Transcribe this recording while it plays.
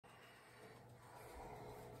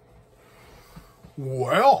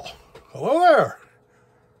Well, hello there.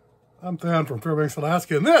 I'm Than from Fairbanks,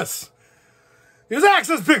 Alaska, and this is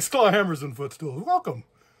Axis Picks, Claw Hammers, and Footstools. Welcome.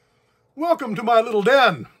 Welcome to my little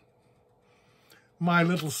den. My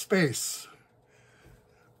little space.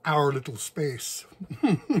 Our little space.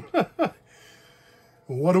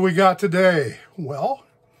 What do we got today? Well,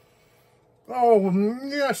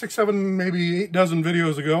 yeah, 6, 7, maybe 8 dozen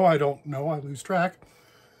videos ago, I don't know, I lose track.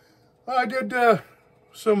 I did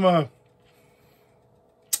some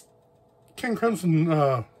King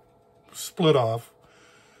Crimson split off.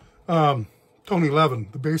 Tony Levin,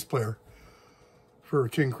 the bass player for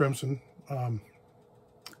King Crimson,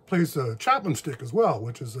 plays a Chapman stick as well,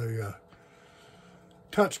 which is a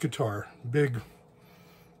touch guitar, big,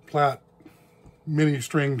 flat,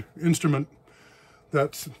 mini-stringed instrument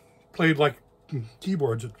that's played like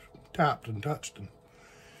keyboards. It's tapped and touched. And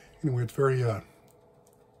anyway, it's very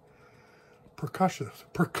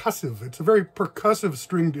percussive. It's a very percussive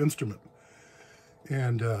stringed instrument.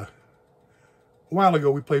 And a while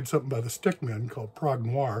ago, we played something by the Stickmen called PROG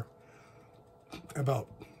Noir. About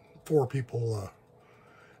 4 people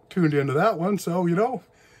tuned into that one. So, you know,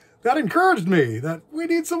 that encouraged me that we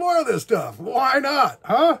need some more of this stuff. Why not,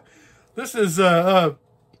 huh? This is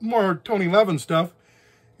more Tony Levin stuff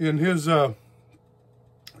in his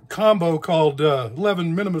combo called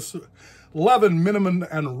Levin Minnemann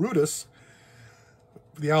Rudis,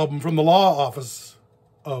 the album from the law office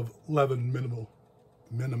of Levin Minnemann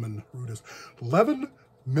Rudis. Levin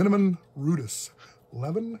Minnemann Rudis.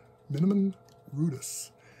 Levin Minnemann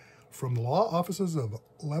Rudis. From the law offices of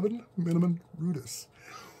Levin Minnemann Rudis.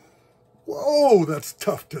 Whoa, that's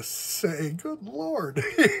tough to say. Good Lord.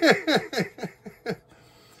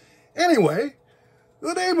 Anyway,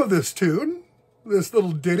 the name of this tune, this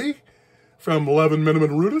little ditty from Levin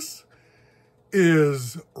Minnemann Rudis,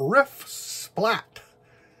 is Riff Splat.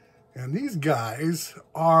 And these guys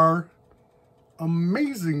are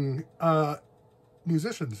amazing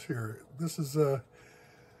musicians here. This is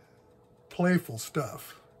Playful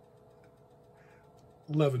stuff.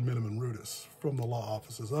 Levin Minnemann Rudis from the law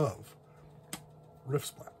offices of Riff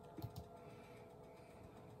Splat.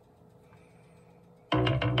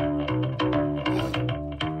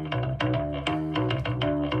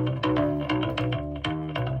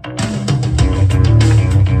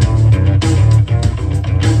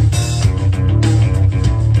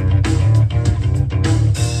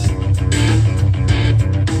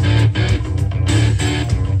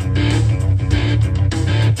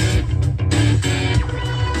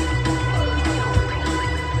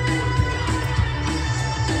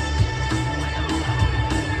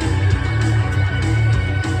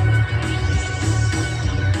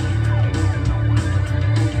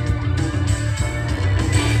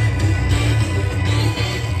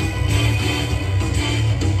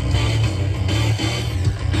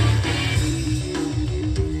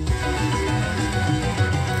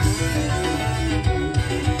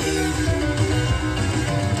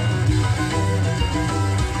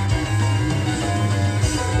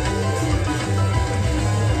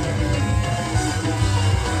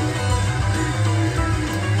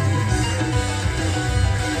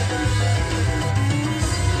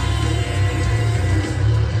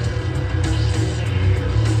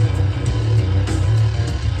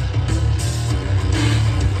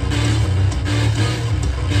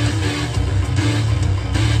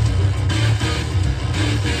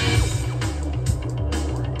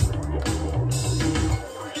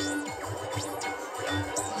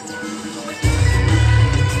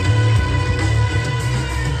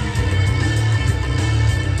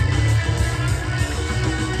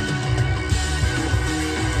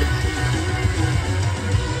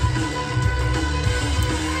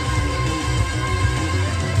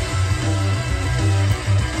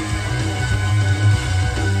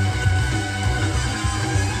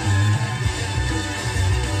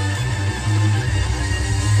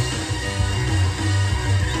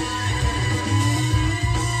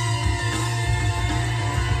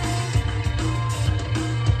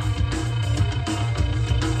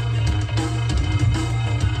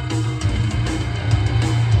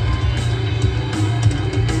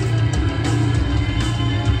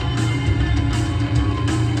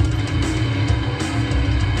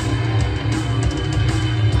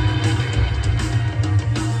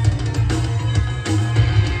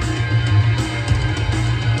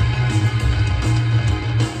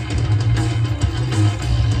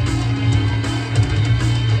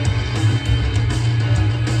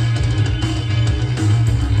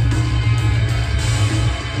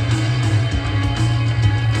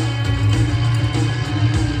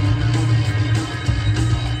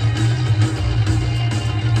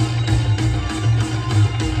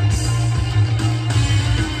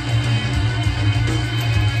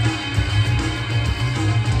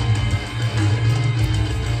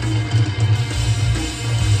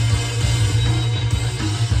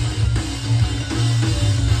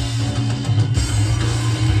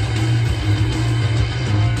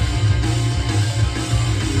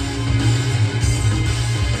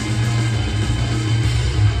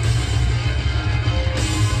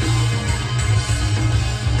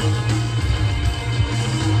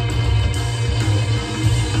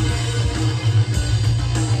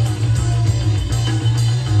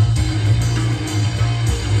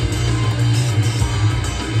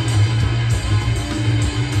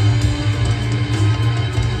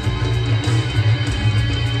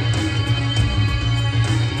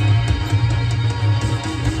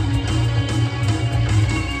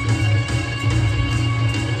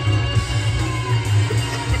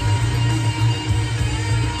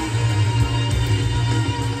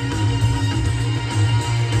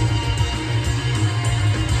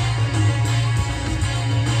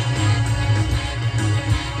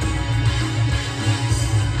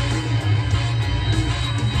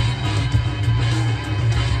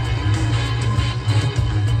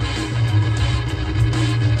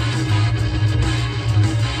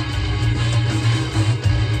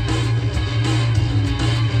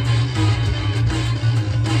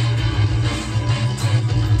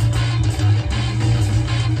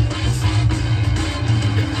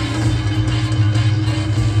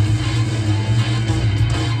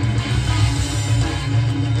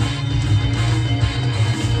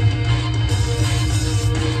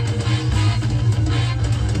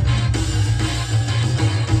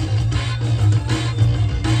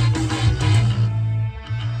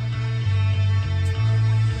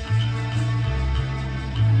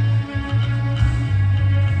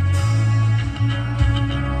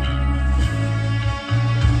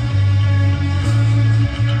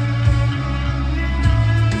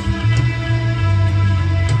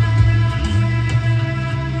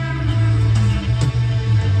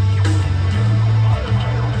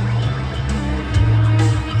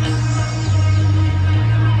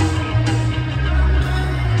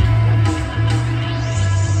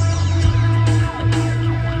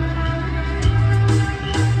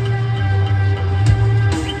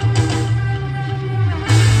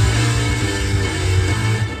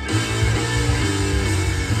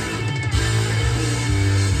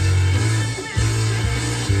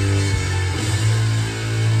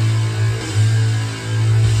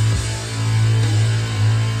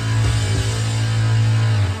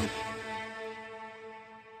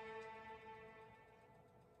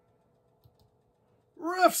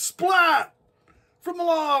 Splat from the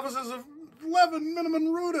law offices of LEVIN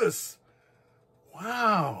Minnemann RUDIS.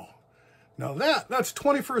 Wow. Now that's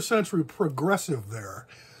 21st century progressive there.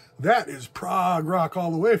 That is prog rock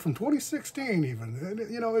all the way from 2016 even.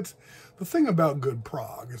 And, you know, it's the thing about good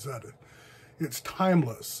prog is that it's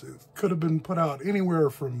timeless. It could have been put out anywhere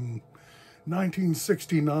from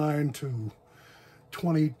 1969 to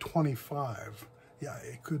 2025. Yeah,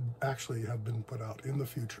 it could actually have been put out in the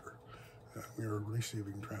future. We are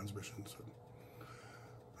receiving transmissions.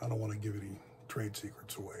 I don't want to give any trade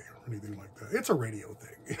secrets away or anything like that. It's a radio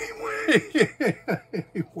thing.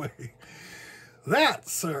 Anyway, that,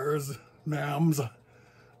 sirs, ma'ams,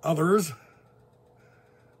 others,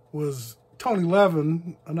 was Tony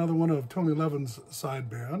Levin, another one of Tony Levin's side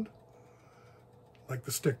band. Like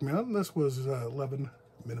the Stickmen, this was LEVIN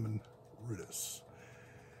Minnemann RUDIS.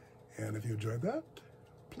 And if you enjoyed that,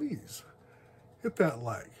 please hit that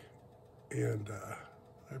like. And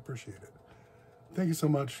I appreciate it. Thank you so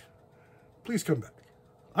much. Please come back.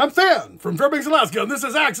 I'm Than from Fairbanks, Alaska, and this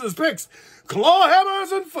is Axes, Picks, Claw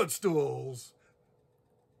Hammers, and Footstools.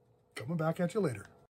 Coming back at you later.